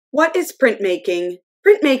What is printmaking?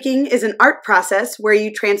 Printmaking is an art process where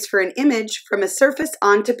you transfer an image from a surface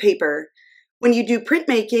onto paper. When you do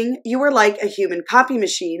printmaking, you are like a human copy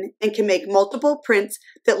machine and can make multiple prints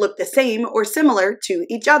that look the same or similar to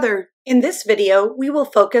each other. In this video, we will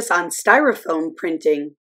focus on styrofoam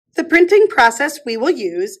printing. The printing process we will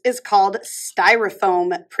use is called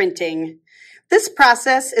styrofoam printing. This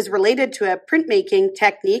process is related to a printmaking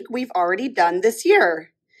technique we've already done this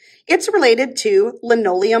year. It's related to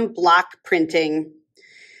linoleum block printing.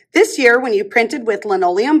 This year, when you printed with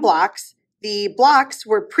linoleum blocks, the blocks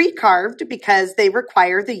were pre-carved because they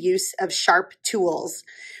require the use of sharp tools.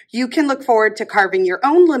 You can look forward to carving your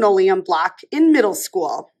own linoleum block in middle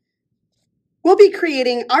school. We'll be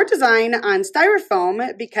creating our design on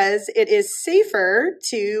styrofoam because it is safer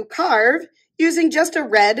to carve using just a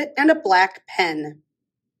red and a black pen.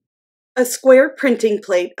 A square printing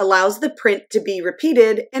plate allows the print to be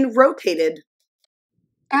repeated and rotated.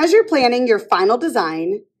 As you're planning your final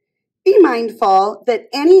design, be mindful that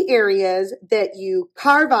any areas that you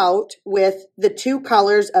carve out with the two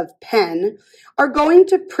colors of pen are going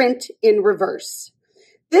to print in reverse.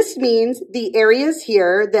 This means the areas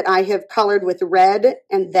here that I have colored with red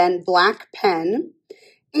and then black pen,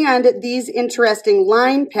 and these interesting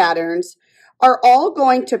line patterns are all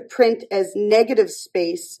going to print as negative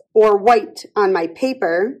space or white on my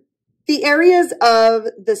paper. The areas of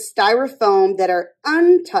the styrofoam that are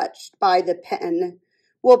untouched by the pen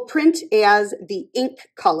will print as the ink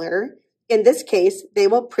color. In this case, they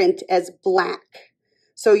will print as black.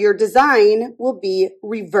 So your design will be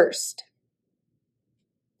reversed.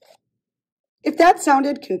 If that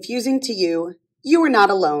sounded confusing to you, you are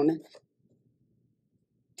not alone.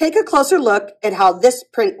 Take a closer look at how this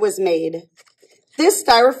print was made. This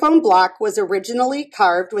styrofoam block was originally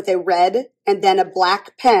carved with a red and then a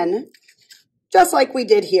black pen, just like we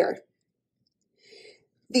did here.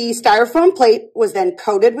 The styrofoam plate was then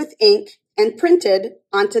coated with ink and printed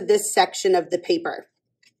onto this section of the paper.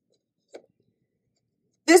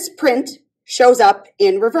 This print shows up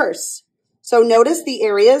in reverse. So notice the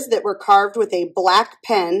areas that were carved with a black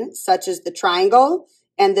pen, such as the triangle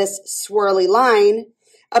and this swirly line,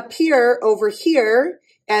 appear over here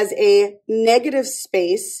as a negative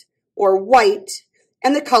space or white,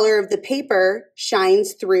 and the color of the paper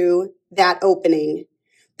shines through that opening.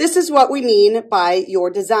 This is what we mean by your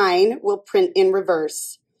design will print in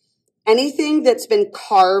reverse. Anything that's been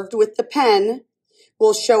carved with the pen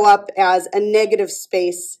will show up as a negative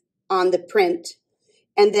space on the print.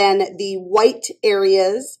 And then the white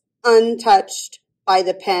areas untouched by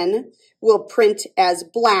the pen will print as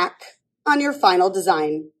black on your final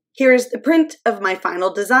design. Here's the print of my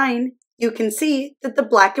final design. You can see that the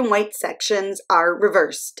black and white sections are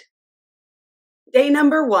reversed. Day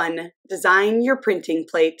number 1, design your printing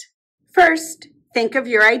plate. First, think of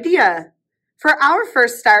your idea. For our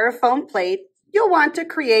first styrofoam plate, you'll want to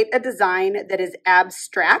create a design that is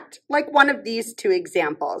abstract, like one of these two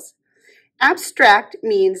examples. Abstract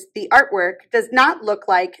means the artwork does not look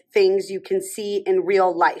like things you can see in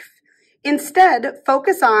real life. Instead,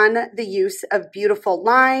 focus on the use of beautiful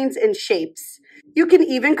lines and shapes. You can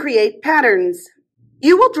even create patterns.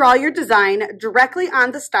 You will draw your design directly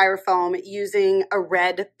on the styrofoam using a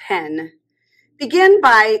red pen. Begin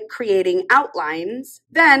by creating outlines,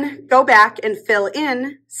 then go back and fill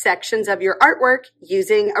in sections of your artwork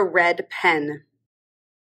using a red pen.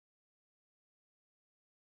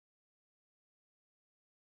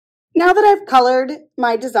 Now that I've colored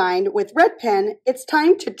my design with red pen, it's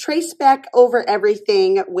time to trace back over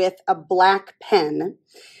everything with a black pen.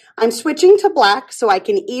 I'm switching to black so I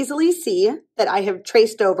can easily see that I have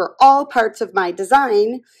traced over all parts of my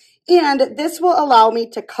design, and this will allow me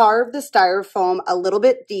to carve the styrofoam a little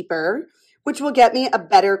bit deeper, which will get me a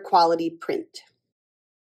better quality print.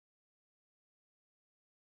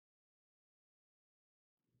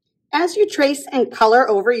 As you trace and color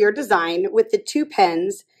over your design with the two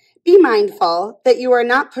pens, be mindful that you are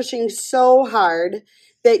not pushing so hard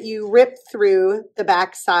that you rip through the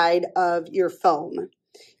backside of your foam.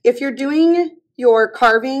 If you're doing your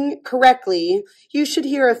carving correctly, you should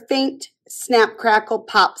hear a faint snap, crackle,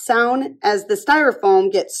 pop sound as the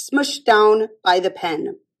styrofoam gets smushed down by the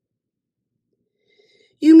pen.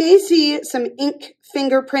 You may see some ink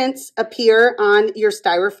fingerprints appear on your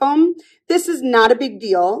styrofoam. This is not a big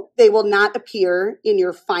deal. They will not appear in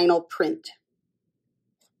your final print.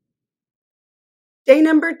 Day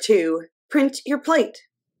number 2, print your plate.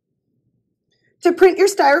 To print your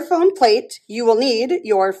styrofoam plate, you will need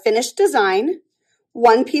your finished design,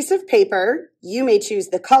 one piece of paper, you may choose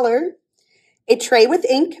the color, a tray with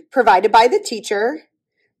ink provided by the teacher,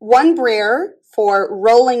 one brayer for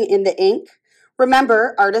rolling in the ink.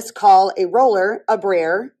 Remember, artists call a roller a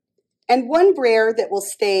brayer, and one brayer that will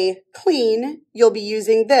stay clean, you'll be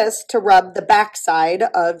using this to rub the backside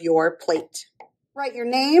of your plate. Write your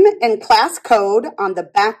name and class code on the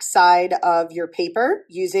backside of your paper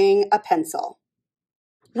using a pencil.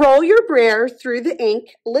 Roll your brayer through the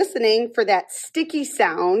ink, listening for that sticky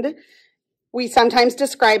sound. We sometimes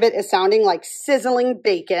describe it as sounding like sizzling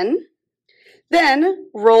bacon. Then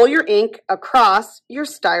roll your ink across your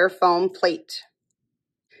styrofoam plate.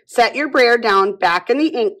 Set your brayer down back in the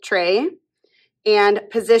ink tray and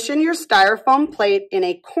position your styrofoam plate in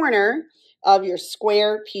a corner of your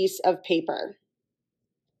square piece of paper.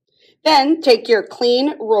 Then take your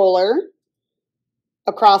clean roller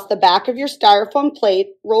across the back of your styrofoam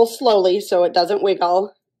plate. Roll slowly so it doesn't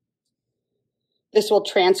wiggle. This will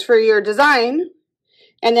transfer your design,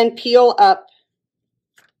 and then peel up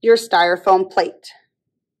your styrofoam plate.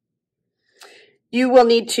 You will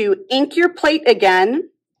need to ink your plate again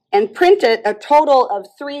and print it a total of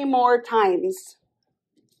 3 more times.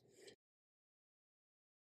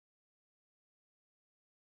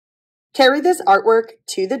 Carry this artwork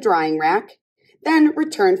to the drying rack, then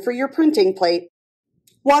return for your printing plate.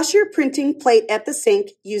 Wash your printing plate at the sink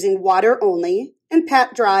using water only and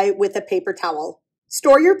pat dry with a paper towel.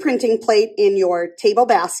 Store your printing plate in your table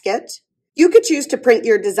basket. You could choose to print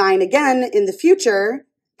your design again in the future,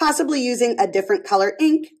 possibly using a different color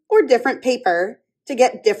ink or different paper to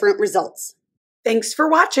get different results. Thanks for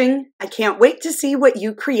watching. I can't wait to see what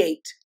you create.